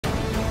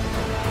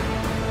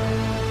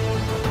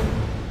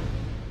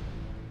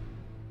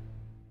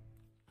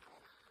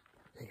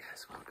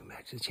guys, welcome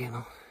back to the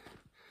channel.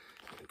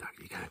 I'm gonna talk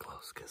to you kind of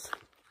close because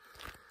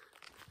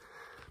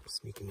I'm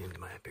sneaking into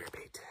my bear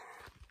bait.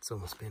 It's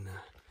almost been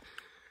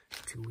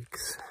 2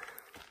 weeks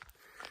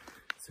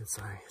since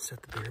I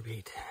set the bear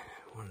bait.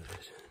 I wanted to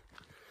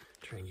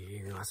try and get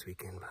here last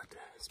weekend, but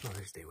it's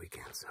Mother's Day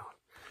weekend, so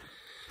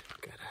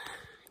gotta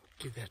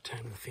give that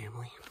time to the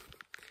family.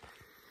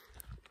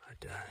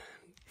 But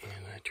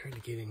and I tried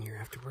to get in here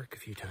after work a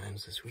few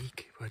times this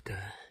week, but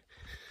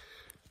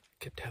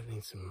kept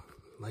having some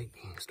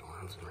lightning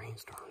storms and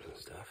rainstorms and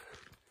stuff,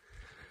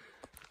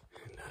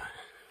 and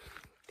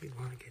didn't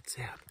want to get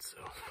zapped,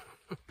 so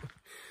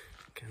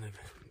kind of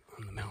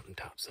on the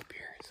mountaintops up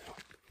here. So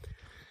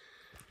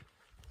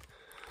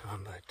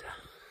but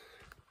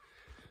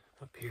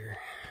up here,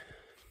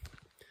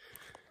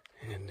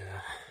 and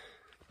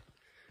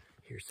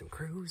here's some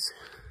crows.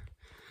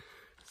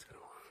 So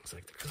looks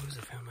like the crows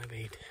have found my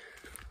bait.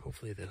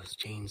 Hopefully those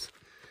chains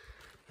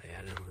I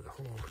added over the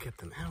hole kept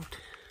them out.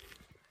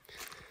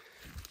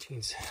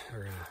 Chains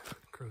or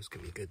crows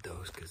can be good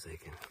though, because they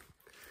can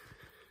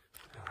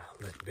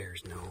let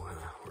bears know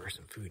where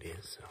some food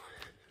is, so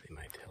they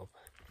might help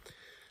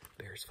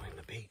bears find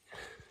the bait.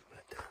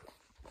 But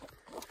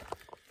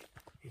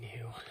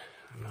anyhow,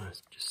 I'm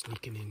just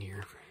sneaking in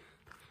here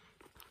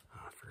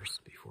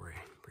first before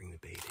I bring the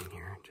bait in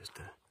here, just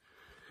to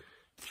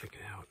check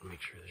it out and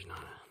make sure there's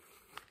not a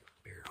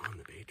bear on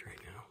the bait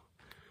right now.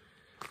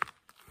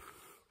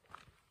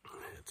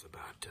 It's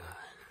about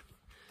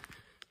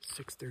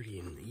 6:30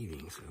 in the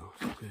evening, so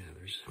yeah,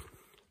 there's a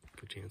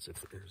good chance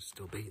if there's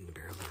still bait in the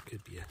barrel, there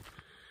could be a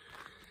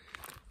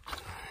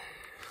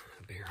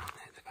bear on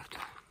it. But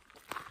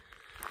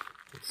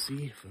let's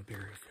see if a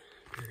bear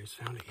has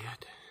found it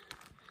yet.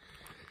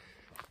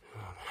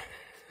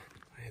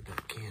 I had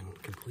that can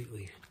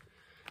completely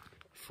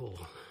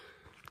full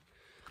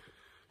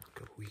a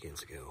couple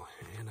weekends ago,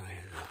 and I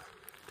had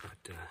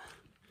got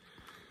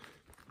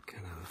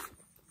kind of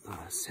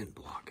scent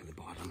block in the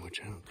bottom, which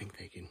I don't think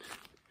they can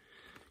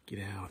get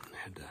out, and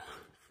had the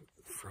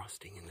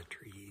frosting in the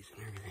trees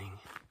and everything.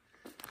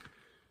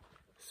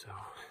 So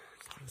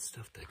it's a lot of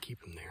stuff to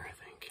keep them there, I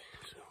think.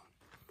 So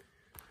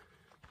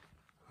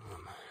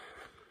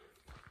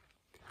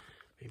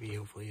maybe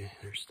hopefully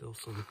there's still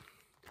some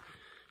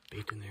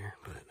bait in there,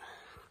 but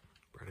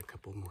brought a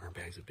couple more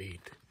bags of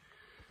bait.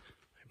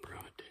 I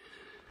brought,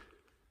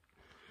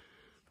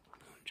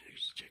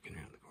 just checking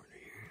around the corner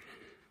here,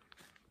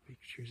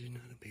 making sure there's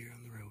not a bear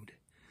on the road.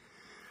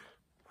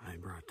 I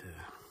brought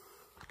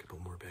a couple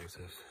more bags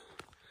of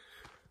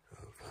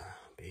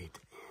bait,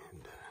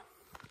 and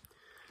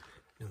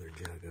another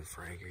jug of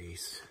fry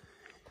grease,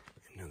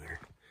 another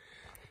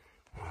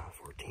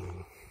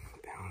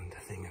 14-pound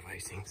thing of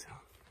icing. So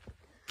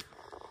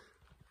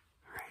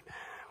alright,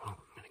 well,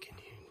 I'm gonna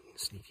continue to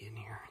sneak in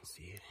here and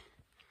see if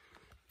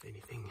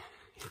anything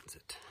hits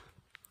it,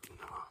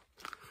 and I'll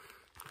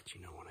let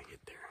you know when I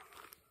get there.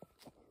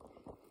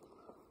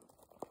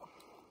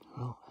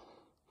 Well,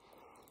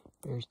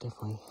 bears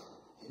definitely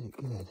hit it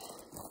good.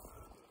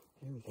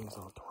 Everything's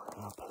all torn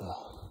up. The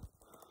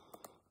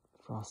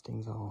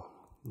frosting's all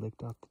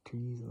licked off the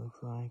trees, it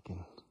looks like,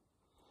 and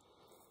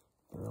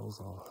barrels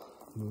all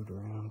moved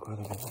around quite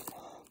a bit.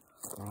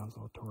 The ground's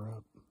all tore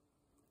up.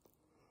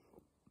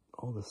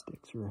 All the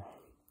sticks are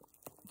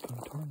kind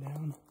of torn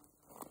down.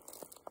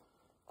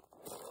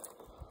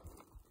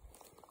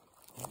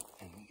 Yep,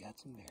 and we got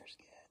some bear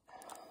scat.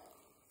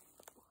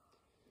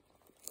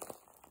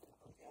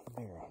 Definitely got a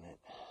bear on it.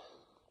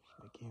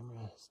 My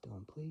camera is still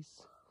in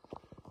place.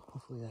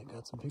 Hopefully that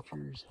got some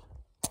pictures.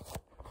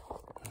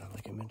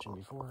 Like I mentioned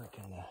before, I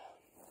kind of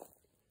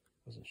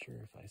wasn't sure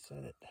if I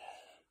set it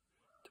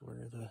to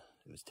where it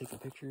was taking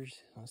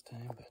pictures last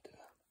time, but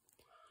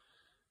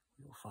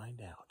we'll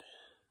find out.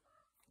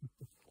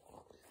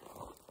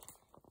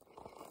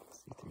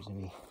 See if there's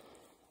any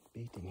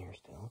bait in here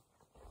still.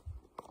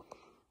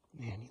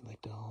 Man, he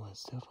licked all that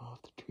stuff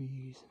off the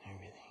trees and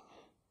everything.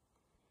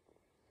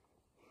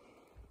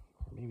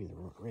 Or maybe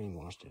the rain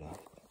washed it off.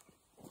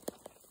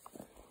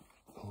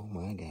 Oh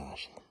my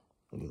gosh,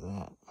 look at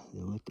that.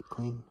 They licked it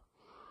clean.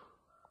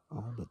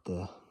 All but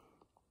the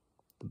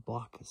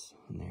block is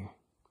in there.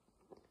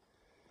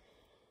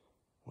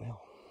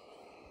 Well,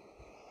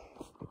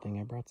 good thing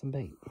I brought some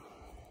bait.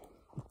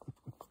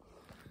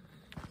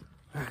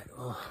 Alright,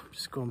 well, I'm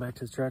just going back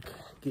to the truck,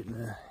 getting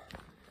the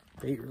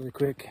bait really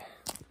quick.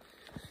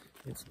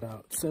 It's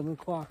about 7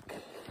 o'clock.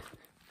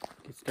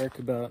 Gets dark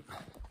about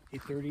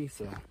 8:30,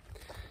 so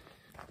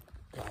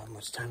don't have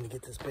much time to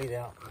get this bait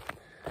out.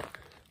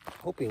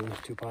 Hoping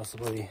to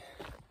possibly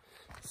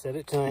set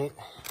it tonight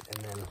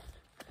and then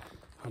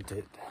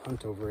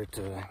hunt over it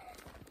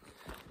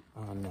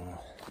on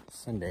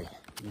Sunday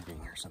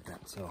evening or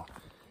something. So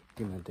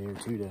give me a day or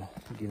two to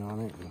get on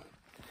it and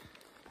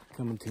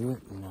come into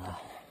it, and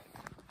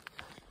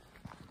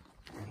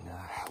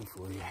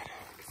hopefully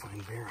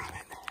find a bear on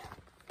it.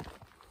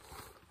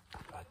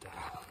 But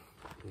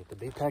get the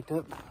bait packed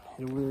up,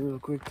 head over there real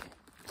quick,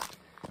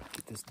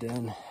 get this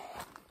done,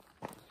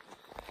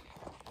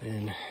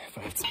 and if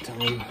I have some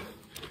time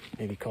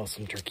maybe call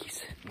some turkeys.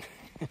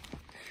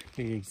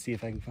 Maybe see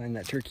if I can find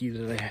that turkey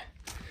that I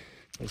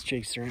was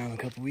chasing around a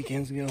couple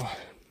weekends ago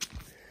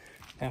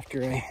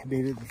after I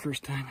baited the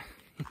first time.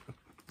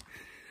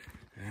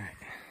 Alright,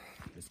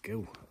 let's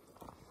go.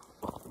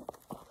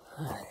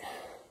 Alright,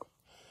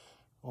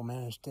 we'll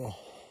manage to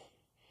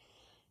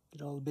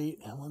get all the bait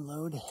in one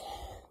load.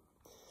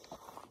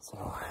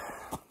 So,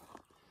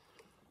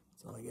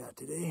 that's all I got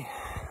today.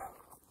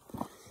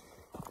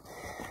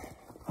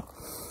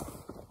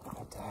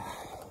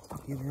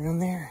 Get around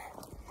there.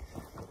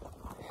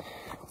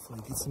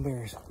 Hopefully get some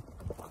bears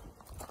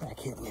back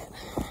hitting it.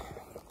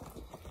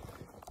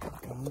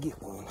 Come and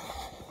get one.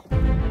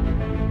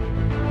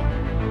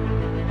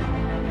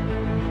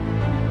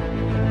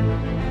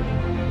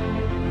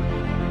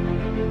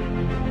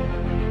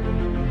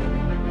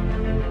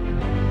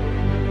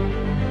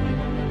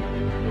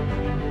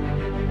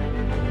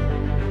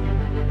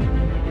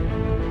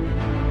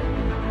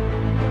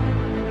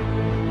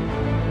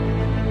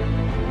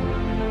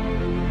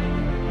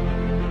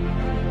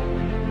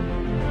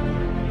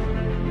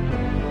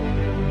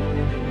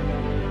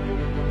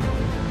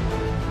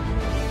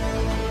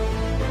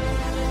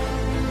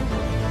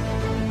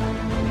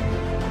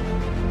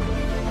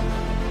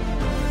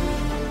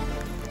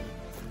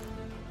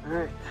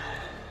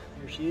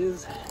 She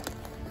is.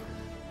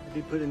 I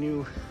did put a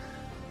new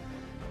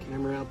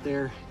camera out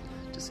there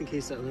just in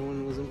case that other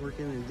one wasn't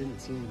working and it didn't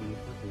seem to be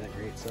working that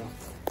great. So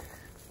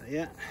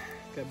yeah,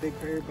 got big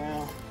prairie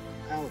pile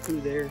of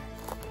poo there,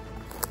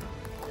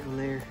 down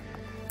there,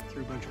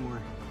 threw a bunch more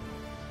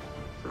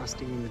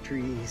frosting in the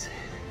trees,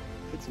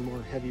 put some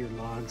more heavier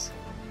logs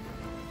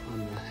on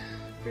the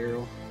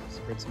barrel,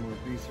 spread some more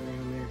grease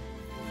around there.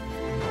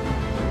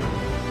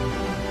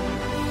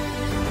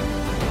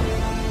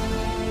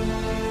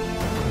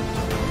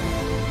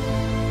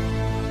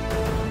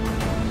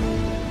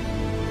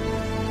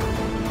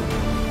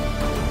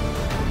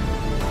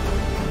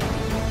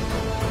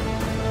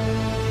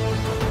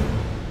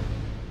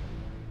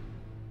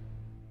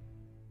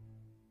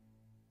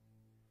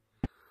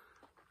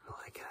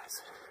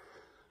 Guys,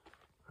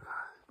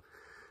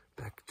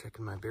 back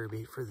checking my bear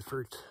bait for the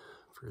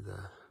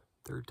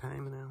third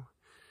time now.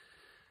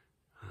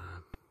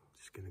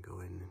 Just gonna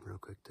go in real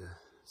quick to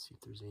see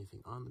if there's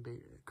anything on the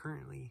bait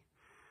currently.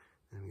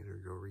 I'm gonna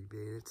go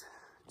rebait it.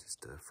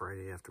 Just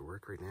Friday after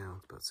work right now.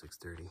 It's about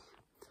 6:30,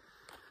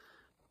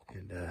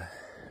 and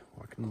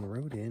walking the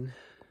road in.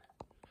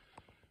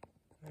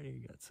 I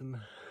got some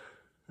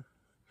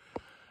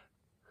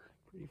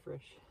pretty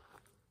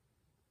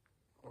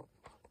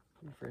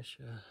fresh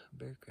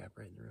bear crap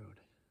right in the road.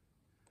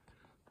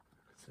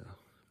 So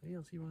maybe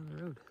I'll see one on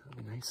the road.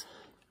 That'll be nice.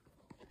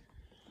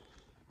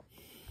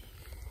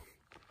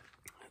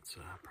 That's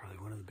probably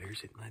one of the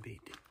bears hitting my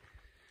bait.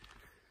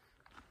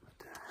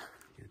 But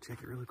I'm gonna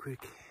check it really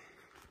quick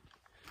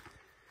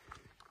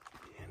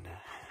and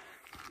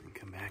then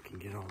come back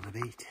and get all the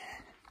bait,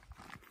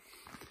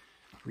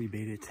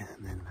 rebait it,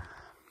 and then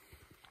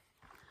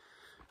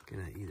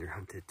gonna either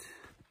hunt it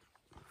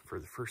for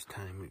the first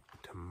time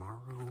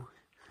tomorrow,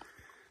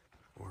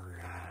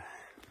 or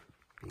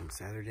being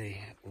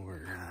Saturday,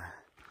 or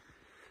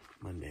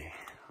Monday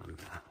on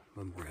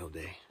Memorial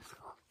Day. So,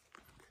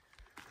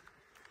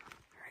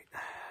 alright,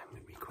 I'm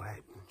gonna be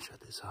quiet and shut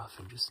this off,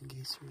 and just in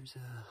case there's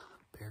a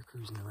bear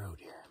cruising the road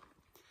here.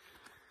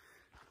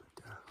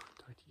 But I'll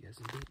talk to you guys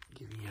in a bit,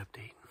 give you an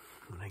update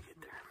when I get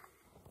there.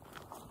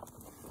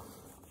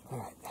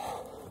 Alright,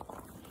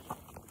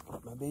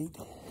 got my bait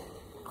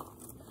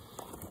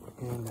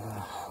and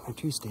my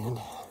tree stand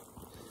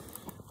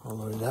all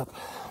loaded up.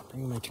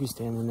 Bringing my tree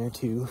stand in there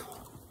too,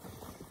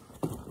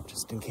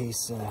 just in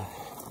case.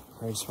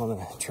 I just want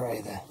to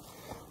try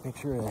make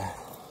sure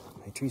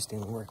my tree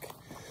stand will work.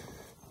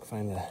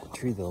 Find a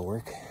tree that'll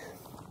work.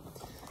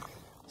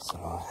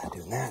 So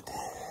doing that.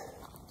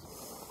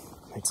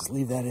 Might just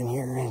leave that in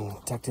here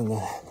and tucked in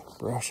the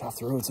brush off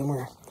the road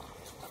somewhere.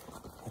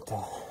 But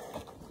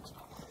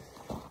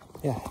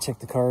yeah, check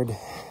the card.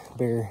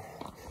 Bear.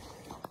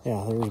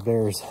 Yeah, there was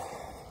bears.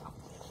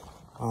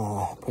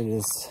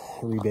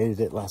 Rebaited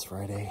it last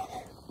Friday,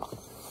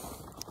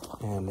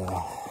 and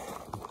a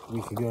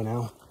week ago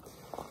now,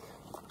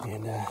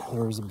 and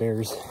there was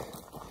bears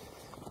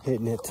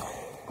hitting it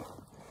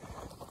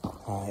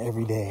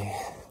every day.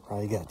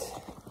 Probably got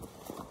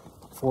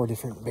 4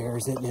 different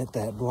bears hitting it.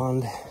 That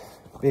blonde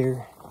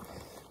bear,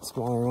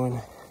 smaller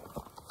one,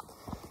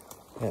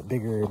 that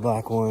bigger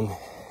black one,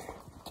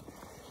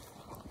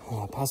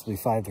 possibly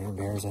 5 different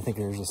bears. I think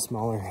there's a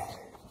smaller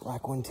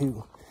black one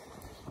too,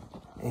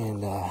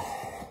 and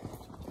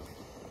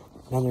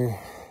another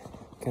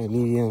kind of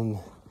medium,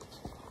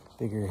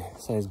 bigger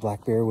size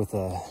black bear with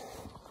a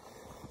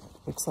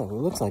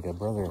looks like a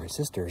brother or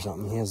sister or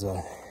something. He has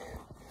a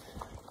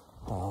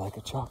like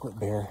a chocolate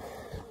bear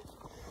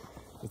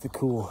with a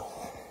cool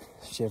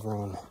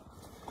chevron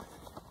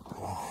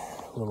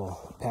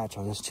little patch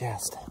on his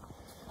chest,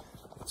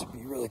 which would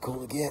be really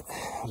cool to get.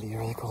 It'd be a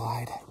really cool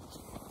hide.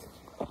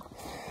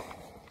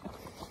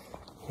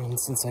 And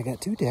since I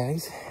got 2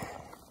 tags,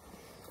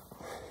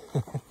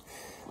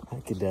 I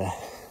could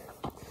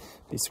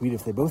be sweet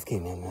if they both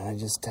came in. And I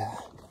just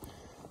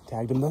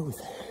tagged them both.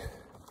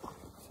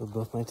 Filled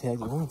both my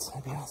tags at once.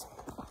 That'd be awesome.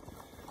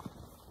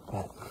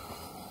 But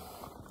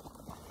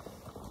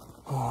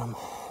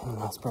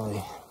it's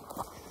probably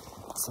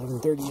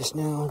 7:30ish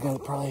now.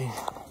 Got probably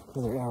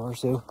another hour or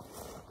so,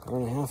 hour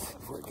and a half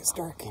before it gets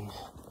dark, and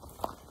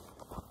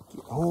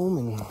get home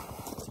and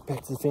get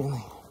back to the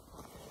family.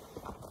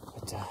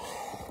 But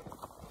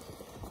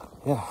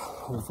yeah,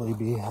 hopefully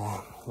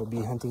we'll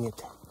be hunting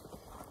it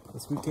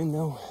this weekend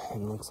though,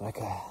 and it looks like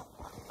I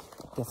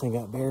definitely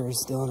got bears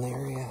still in the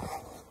area.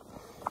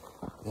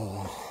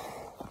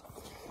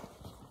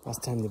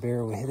 Last time the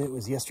bear hit it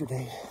was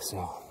yesterday, so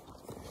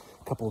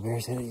a couple of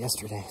bears hit it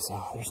yesterday,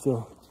 so they're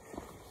still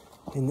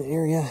in the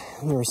area,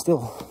 and there was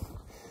still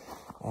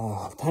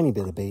a tiny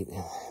bit of bait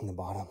in the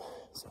bottom,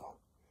 so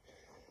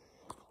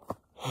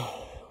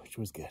which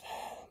was good.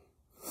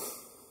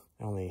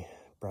 I only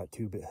brought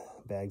 2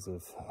 bags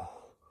of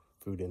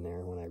food in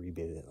there when I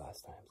rebaited it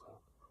last time, so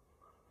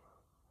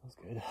that was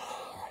good.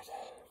 All right,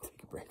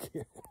 take a break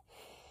here.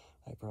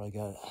 I probably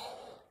got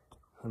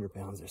 100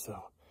 pounds or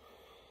so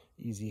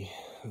easy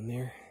in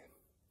there.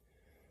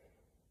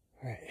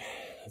 All right,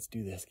 let's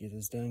do this. Get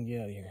this done,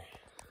 get out of here.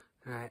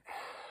 All right,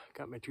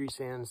 got my tree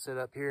stand set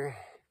up here.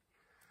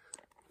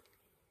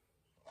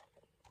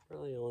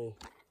 Probably only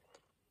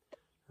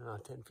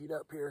 10 feet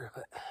up here,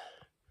 but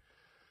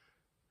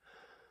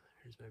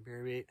here's my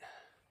bear bait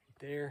right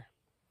there.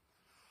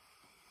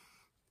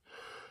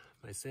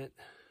 My scent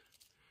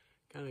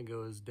kind of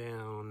goes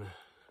down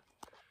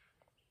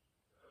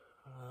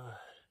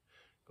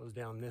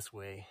this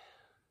way.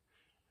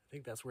 I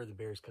think that's where the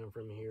bears come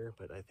from here,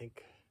 but I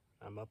think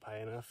I'm up high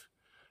enough.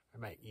 I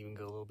might even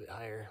go a little bit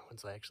higher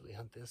once I actually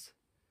hunt this.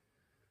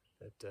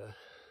 That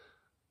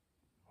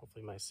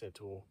hopefully my scent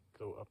will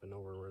go up and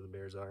over where the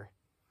bears are.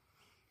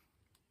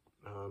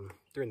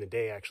 During the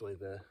day, actually,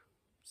 the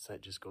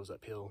scent just goes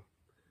uphill.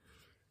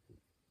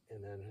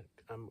 And then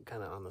I'm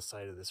kind of on the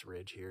side of this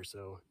ridge here,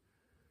 so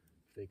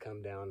if they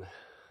come down,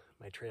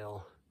 my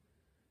trail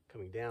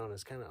coming down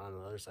is kind of on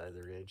the other side of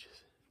the ridge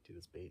to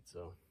this bait,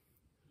 so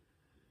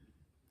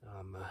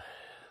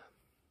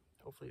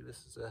hopefully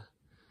this is a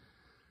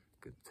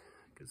good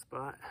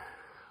spot.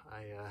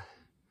 I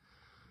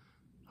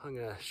hung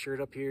a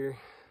shirt up here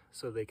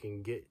so they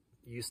can get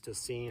used to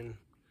seeing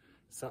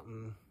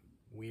something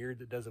weird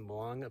that doesn't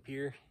belong up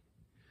here.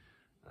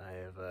 I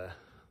have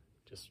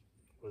just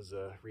was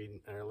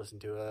reading or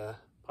listened to a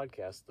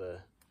podcast,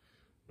 the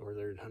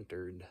Northern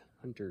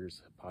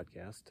Hunters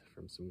podcast,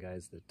 from some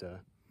guys that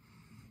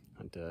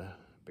hunt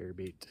bear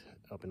bait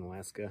up in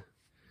Alaska,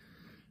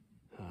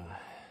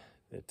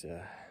 that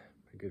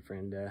my good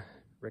friend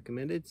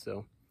recommended.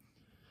 So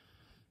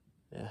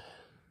yeah,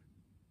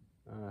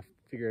 I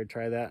figure I'd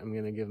try that. I'm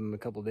gonna give them a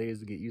couple days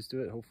to get used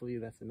to it. Hopefully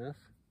that's enough.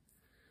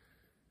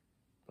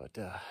 But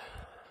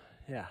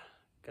yeah,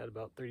 got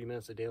about 30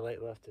 minutes of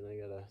daylight left, and I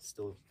gotta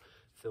still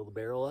fill the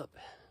barrel up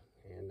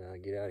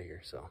and get out of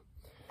here. So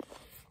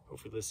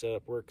hopefully this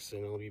setup works,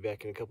 and I'll be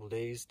back in a couple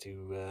days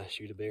to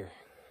shoot a bear.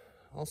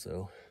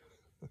 Also,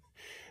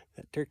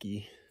 that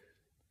turkey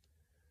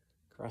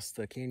across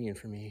the canyon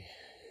from me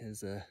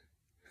is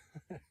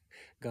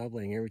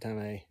gobbling every time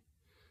I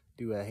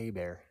do a hey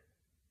bear.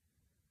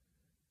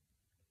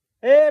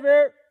 Hey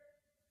bear!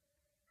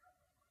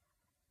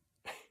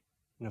 I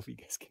don't know if you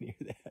guys can hear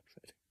that,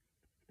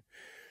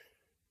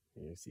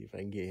 but see if I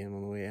can get him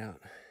on the way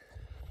out.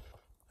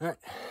 All right,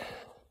 I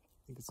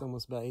think it's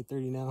almost about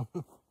 8:30 now.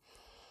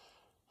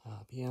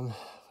 PM.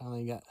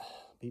 Finally got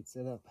bait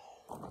set up.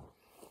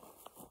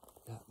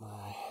 Got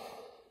my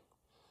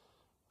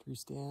tree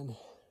stand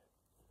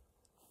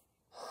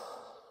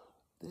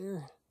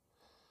there.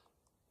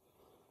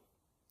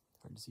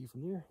 Hard to see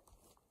from there.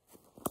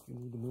 You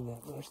need to move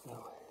that bush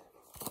though.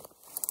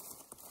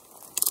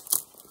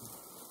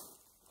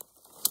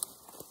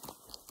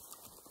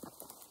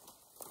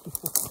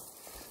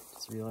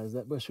 Just realized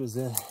that bush was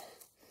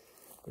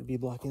would be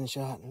blocking the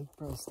shot, and it would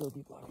probably still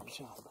be blocking the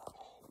shot. But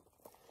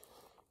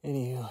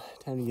anywho,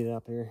 time to get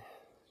up there.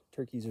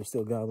 Turkeys are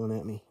still gobbling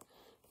at me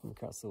from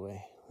across the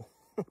way.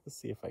 Let's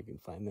see if I can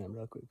find them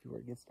real quick before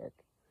it gets dark.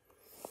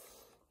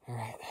 All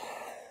right,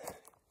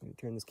 let me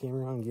turn this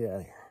camera on and get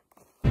out of here.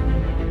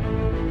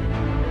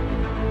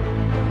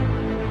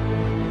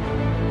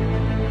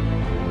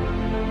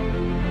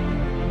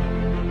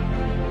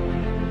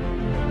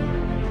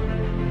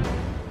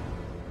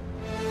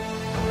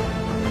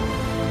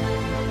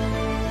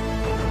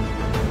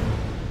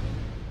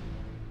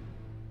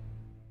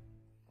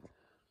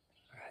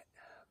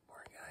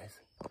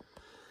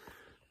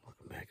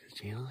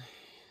 Channel.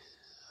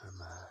 I'm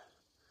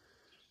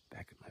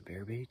back at my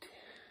bear bait.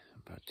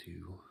 I'm about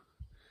to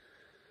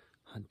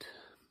hunt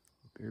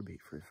bear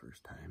bait for the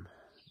first time.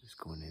 Just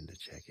going in to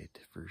check it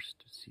first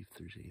to see if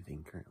there's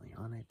anything currently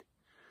on it.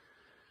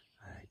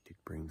 I did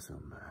bring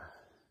some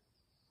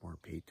more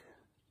bait.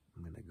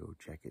 I'm gonna go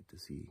check it to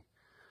see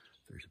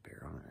if there's a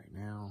bear on it right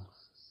now,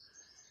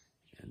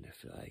 and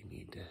if I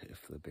need to,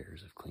 if the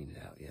bears have cleaned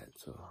it out yet.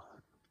 So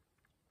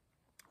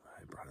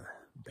I brought a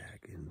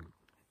bag in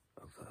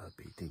of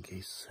bait in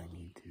case I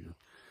need to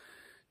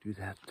do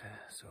that.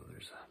 So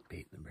there's a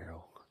bait in the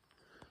barrel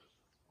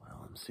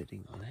while I'm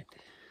sitting on it.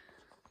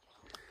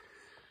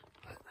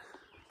 But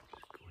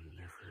going in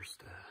there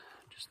first,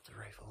 just the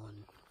rifle,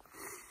 and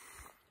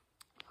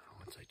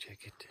once I check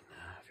it and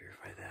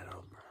verify that,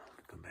 I'll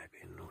come back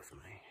in with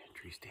my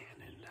tree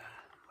stand and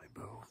my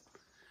bow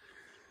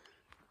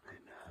and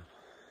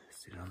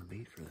sit on the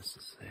bait for this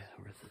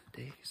rest of the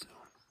day. So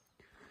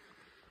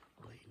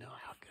I'll let you know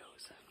how it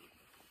goes.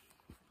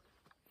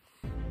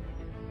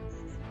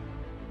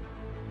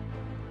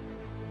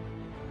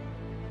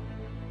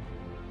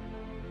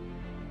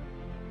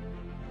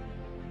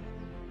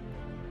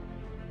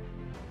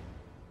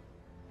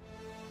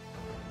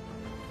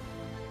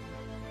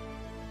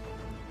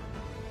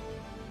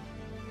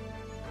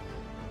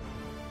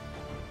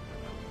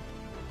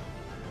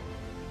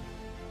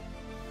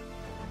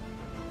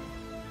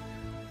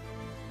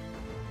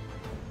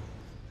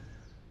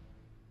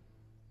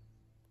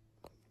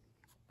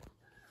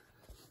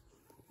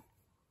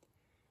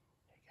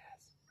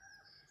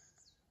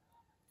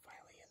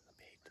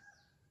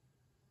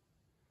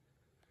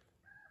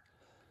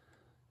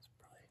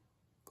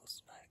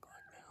 It's 9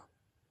 o'clock now.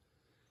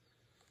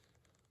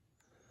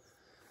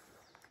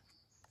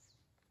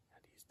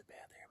 Had to use the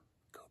bathroom.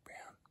 Code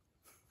brown.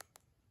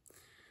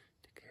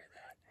 Took care of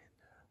that and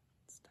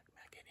stuck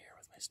back in here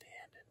with my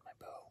stand and my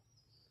bow.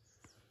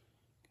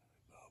 Got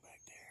my bow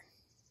back there.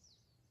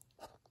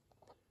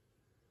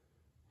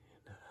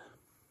 And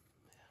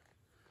yeah.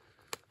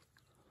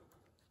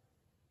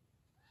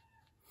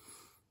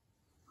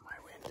 My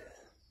wind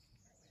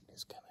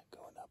is kind of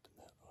going up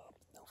and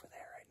over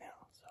there right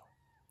now, so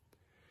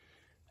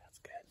that's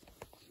good.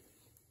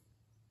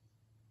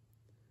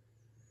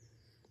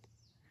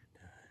 And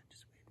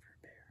just waiting for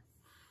a bear.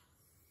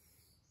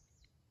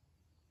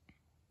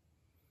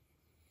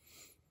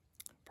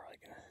 I'm probably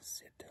gonna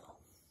sit till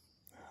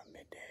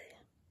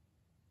midday,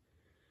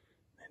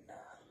 then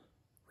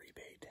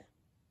rebait with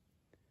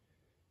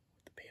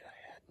the bait I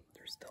had.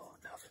 There's still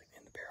enough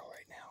in the barrel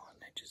right now,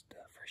 and I just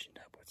freshened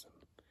up with some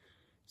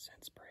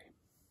scent spray.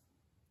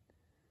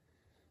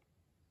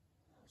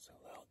 So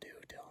that'll do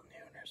till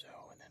noon or so,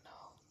 and then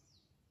I'll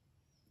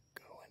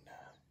go and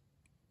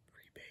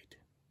rebait,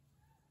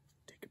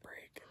 take a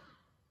break,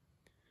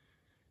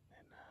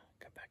 and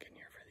come back in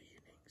here for the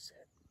evening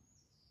sit.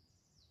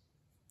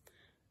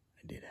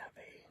 I did have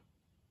a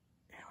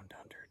hound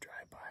hunter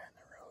drive by on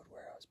the road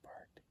where I was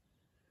parked,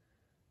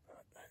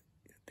 but I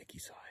think he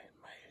saw it in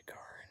my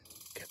car and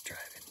kept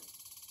driving.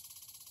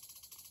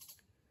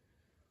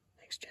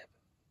 Thanks, Chip.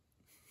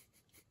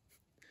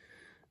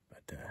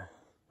 But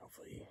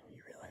hopefully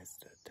you realize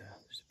that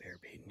there's a bear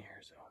bait in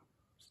here, so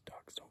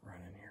dogs don't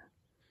run in here.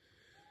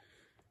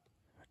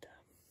 But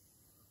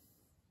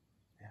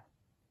yeah,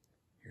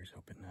 here's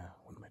hoping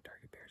one of my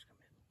target bears come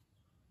in.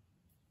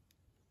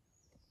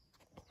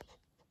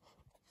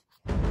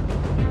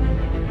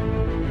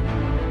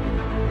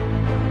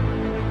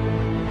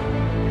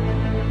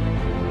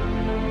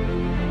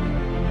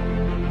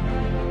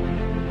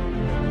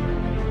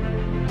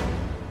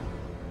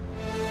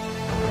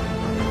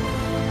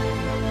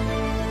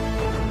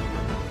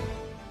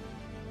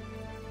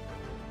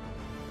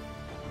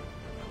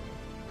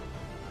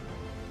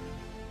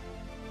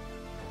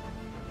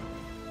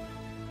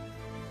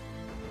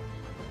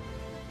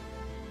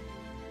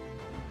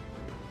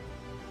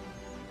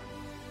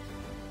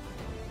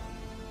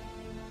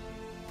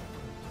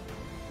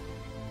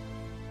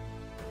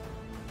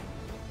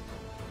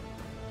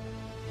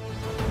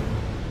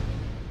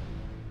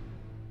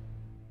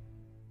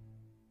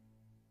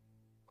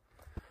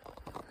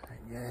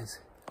 Guys,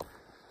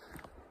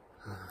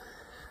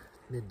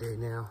 midday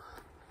now.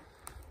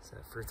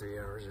 Sat for 3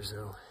 hours or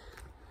so,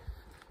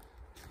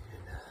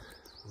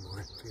 and more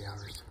than 3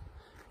 hours,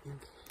 I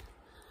think.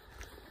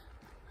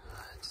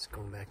 Just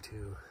going back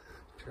to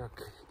the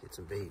truck, get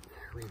some bait,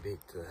 rebait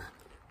the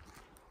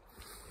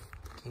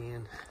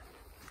can,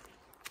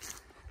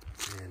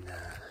 and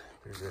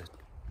there's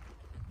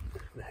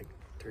that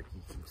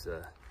turkey keeps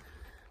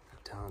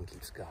Tom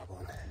keeps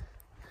gobbling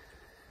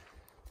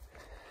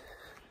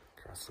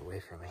across the way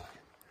from me,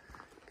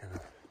 kind of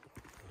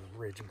a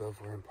ridge above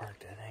where I'm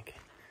parked, I think.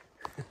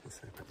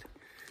 So,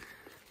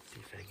 see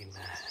if I can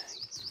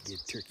get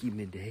turkey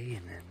midday,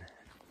 and then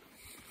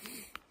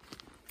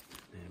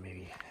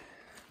maybe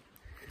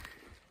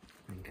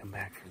we can come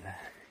back for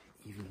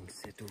the evening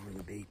sit over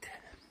the bait.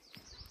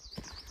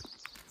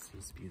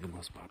 Seems to be the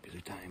most popular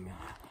time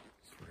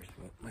as far as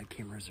what my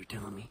cameras are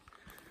telling me.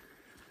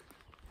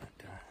 But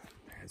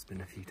there has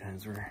been a few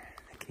times where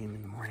I came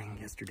in the morning,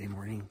 yesterday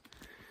morning,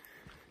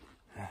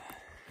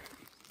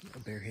 a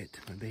bear hit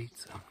my bait,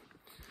 so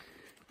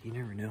you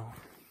never know.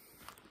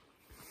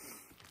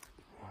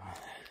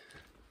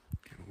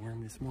 Kind of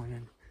warm this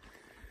morning,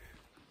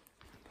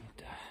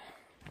 but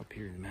up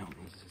here in the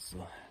mountains it's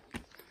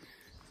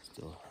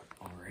still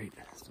all right.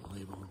 Still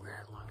able to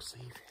wear a long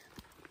sleeve,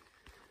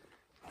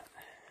 but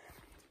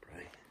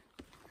probably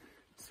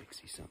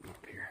 60 something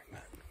up here.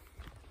 But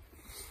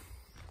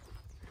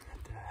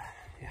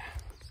yeah,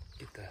 let's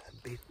get the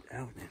bait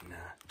out and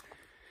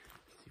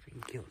see if we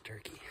can kill a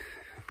turkey.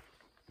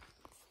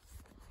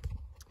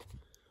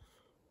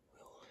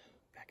 Well,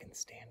 back in the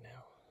stand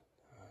now.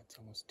 It's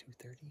almost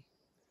 2:30.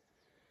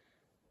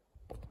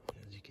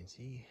 As you can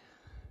see,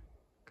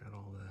 got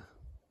all the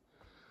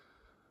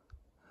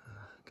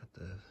got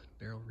the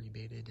barrel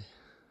rebaited.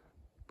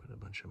 Put a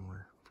bunch of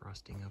more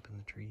frosting up in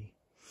the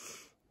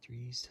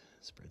trees.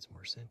 Spread some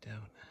more scent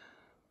out.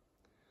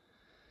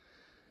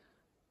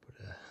 Put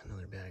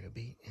another bag of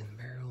bait in the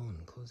barrel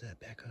and close that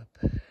back up.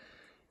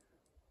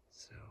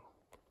 So,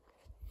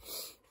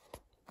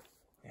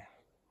 yeah,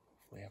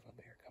 hopefully I have a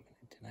bear coming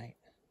in tonight.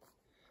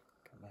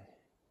 Got my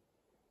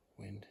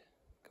wind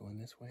going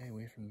this way,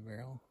 away from the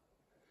barrel,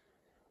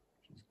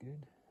 which is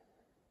good.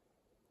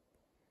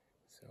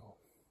 So,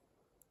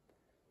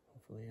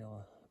 hopefully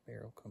a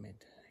bear will come in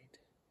tonight.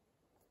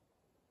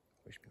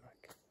 Wish me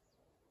luck.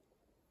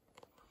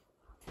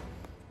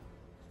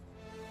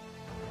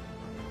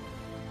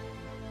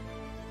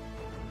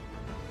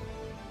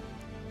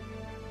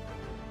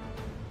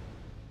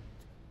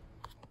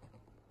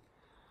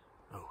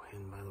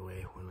 And by the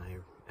way,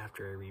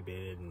 after I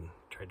rebaited and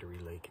tried to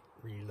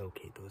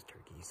relocate those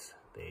turkeys,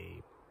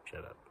 they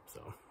shut up,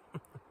 so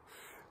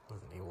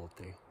wasn't able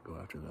to go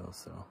after those.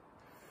 So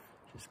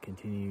just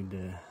continued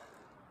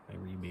my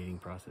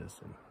rebaiting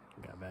process and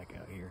got back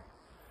out here.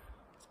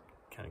 It's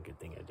kind of a good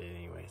thing I did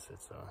anyway, so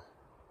it's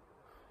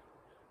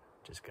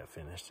just got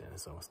finished and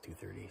it's almost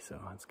 2:30, so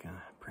it's kind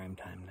of prime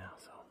time now.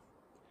 So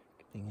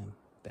good thing I'm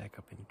back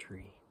up in a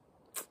tree.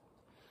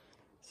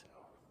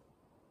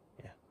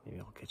 Maybe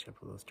I'll catch up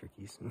with those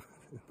turkeys.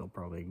 They'll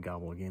probably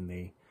gobble again.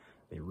 They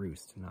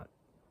roost not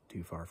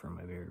too far from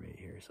my bear bait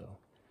here, so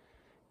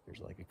there's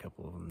like a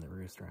couple of them that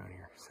roost around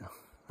here. So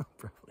I'll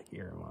probably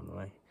hear them on the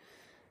way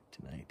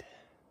tonight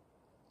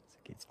as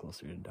it gets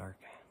closer to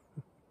dark.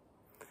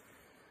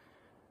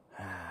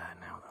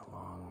 Now the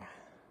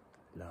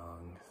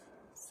long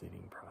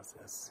sitting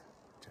process,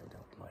 which I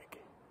don't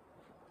like.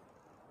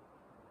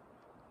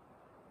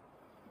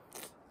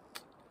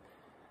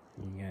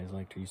 You guys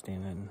like tree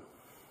standing?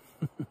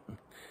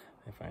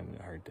 I find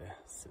it hard to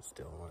sit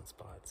still in one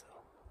spot, so.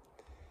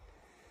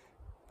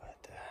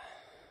 But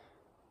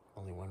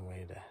only one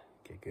way to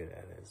get good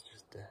at it is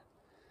just to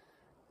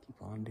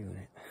keep on doing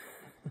it.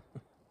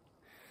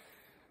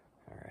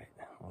 Alright,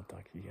 I'll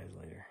talk to you guys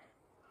later.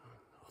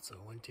 Also,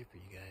 one tip for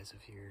you guys,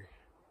 if you're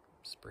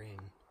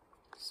spraying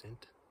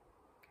scent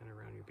kind of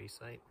around your base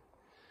site,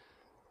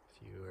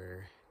 if you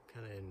are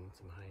kind of in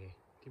some high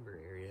timber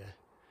area,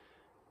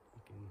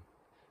 you can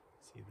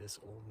see this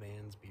old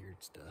man's beard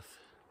stuff.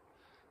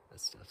 That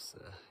stuff's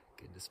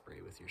good to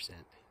spray with your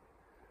scent.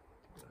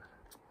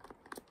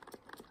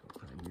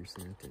 Help hide your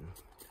scent and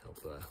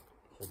help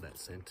hold that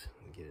scent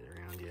and get it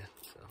around you.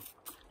 So,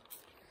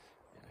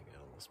 yeah, I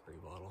got a little spray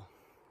bottle.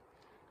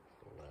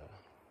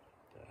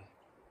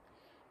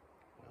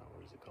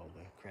 What is it called?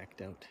 The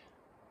cracked out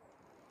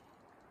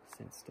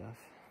scent stuff.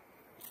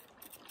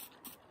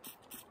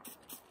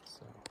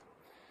 So,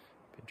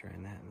 been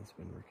trying that and it's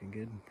been working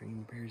good,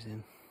 bringing the bears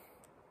in.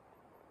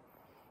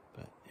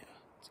 But yeah,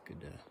 it's a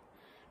good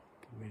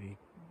way to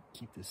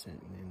keep the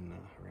scent in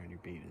around your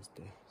bait is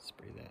to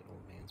spray that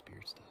old man's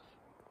beard stuff.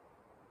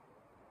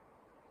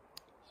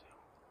 So,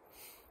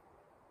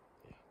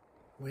 yeah.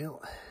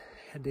 Well,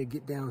 had to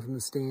get down from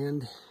the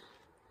stand.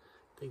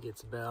 I think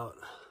it's about,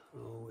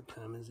 what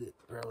time is it?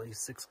 Probably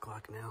 6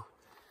 o'clock now,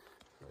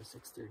 or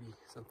 6:30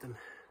 something.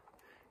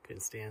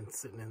 Couldn't stand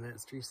sitting in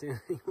that tree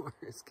stand anymore.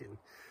 It's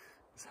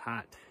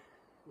hot,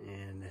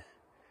 and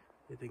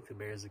I think the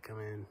bears have come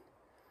in.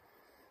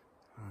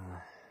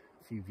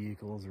 A few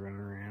vehicles running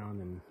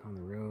around and on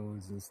the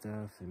roads and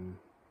stuff, and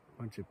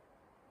a bunch of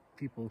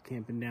people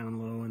camping down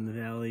low in the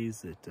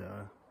valleys that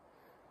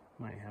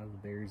might have the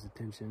bears'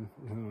 attention.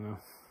 I don't know.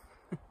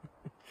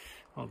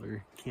 All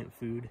their camp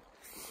food.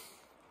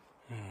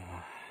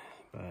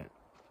 But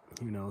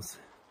who knows?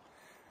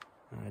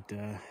 But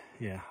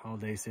yeah, all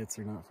day sits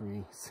are not for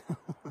me. So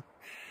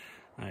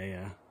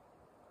I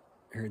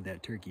heard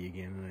that turkey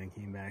again, and I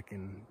came back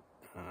and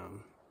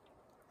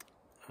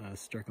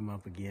struck him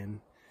up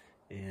again,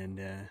 and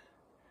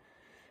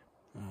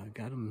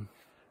got him,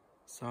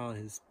 saw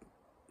his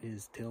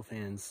tail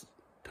fans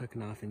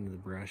tucking off into the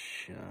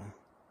brush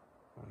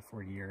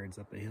 40 yards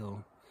up a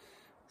hill.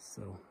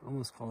 So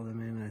almost called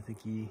him in. I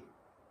think he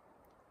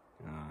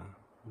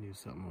knew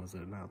something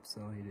wasn't up,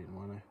 so he didn't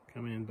want to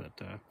come in, but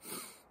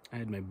I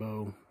had my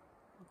bow,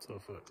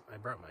 so I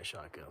brought my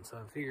shotgun, so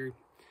I figured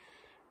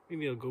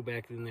maybe I'll go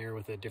back in there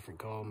with a different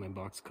call, my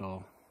box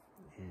call,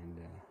 and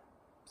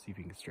see if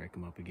we can strike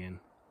him up again.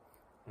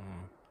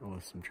 I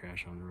left some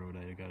trash on the road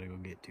I gotta go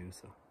get to,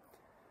 so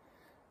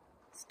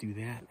let's do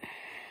that,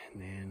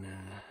 and then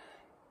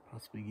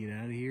possibly get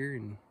out of here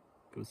and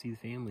go see the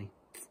family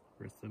for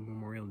the rest of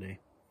Memorial Day.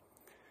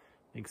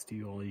 Thanks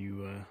to all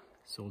you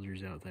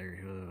soldiers out there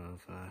who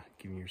have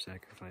given your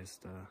sacrifice.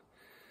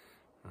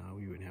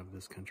 We wouldn't have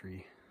this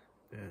country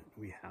that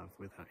we have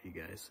without you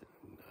guys.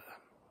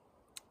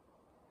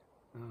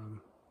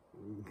 And,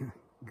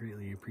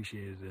 greatly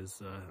appreciated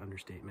as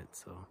understatement.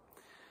 So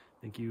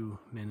thank you,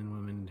 men and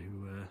women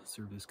who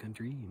serve this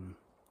country, and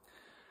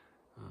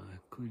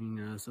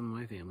including some of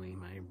my family.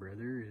 My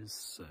brother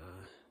is,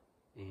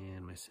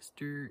 and my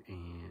sister,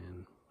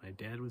 and my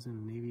dad was in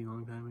the Navy a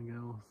long time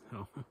ago,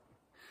 so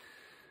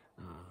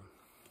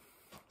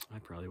I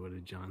probably would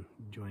have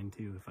joined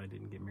too if I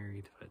didn't get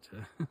married, but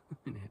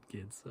and had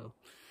kids. So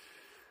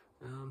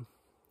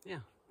yeah,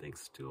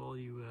 thanks to all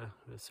you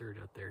who served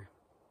out there,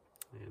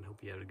 and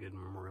hope you have a good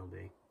Memorial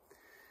Day.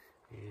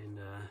 And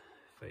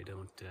if I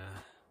don't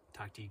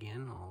talk to you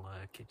again, I'll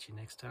catch you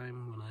next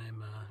time when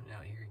I'm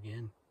out here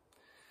again.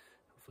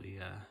 Hopefully,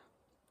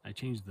 I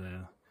changed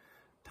the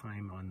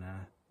time on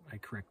I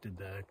corrected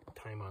the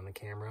time on the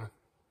camera.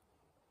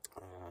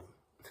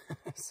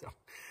 So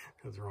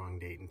it was the wrong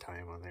date and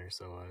time on there.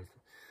 So I've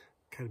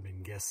kind of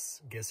been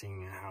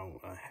guessing how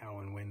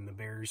and when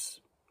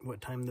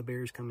what time the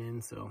bears come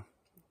in. So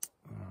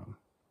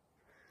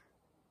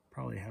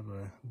probably have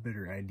a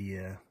better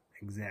idea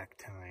exact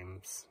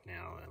times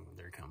now that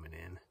they're coming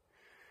in.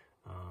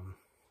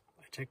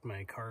 I checked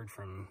my card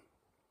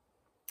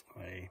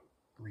I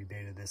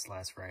rebated this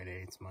last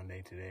Friday. It's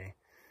Monday today.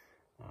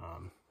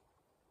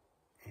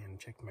 And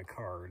checked my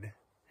card,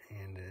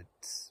 and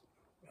it's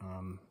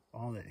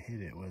all that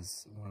hit it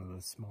was one of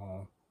the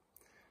small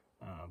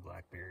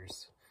black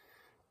bears.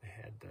 I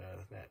had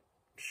that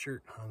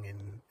shirt hung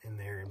in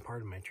there in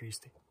part of my tree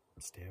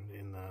stand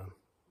in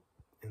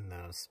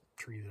the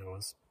tree that I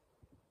was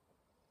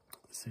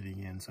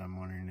sitting in. So I'm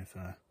wondering if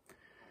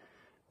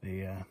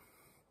they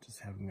just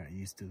haven't got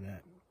used to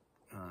that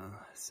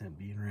scent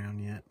being around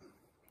yet.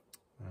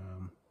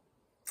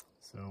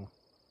 So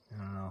I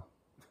don't know.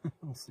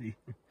 We'll see.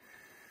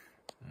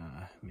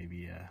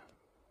 Maybe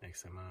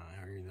next time I'm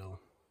out here they'll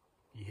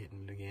be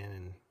hitting it again,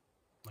 and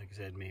like I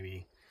said,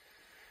 maybe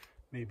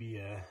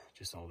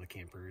just all the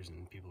campers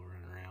and people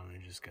running around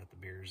and just got the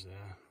bears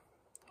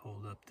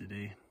holed up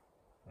today.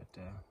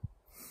 But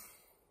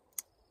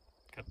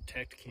got the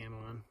tact cam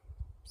on.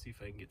 See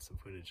if I can get some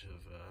footage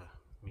of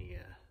me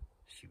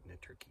shooting a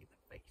turkey in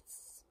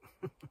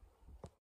the face.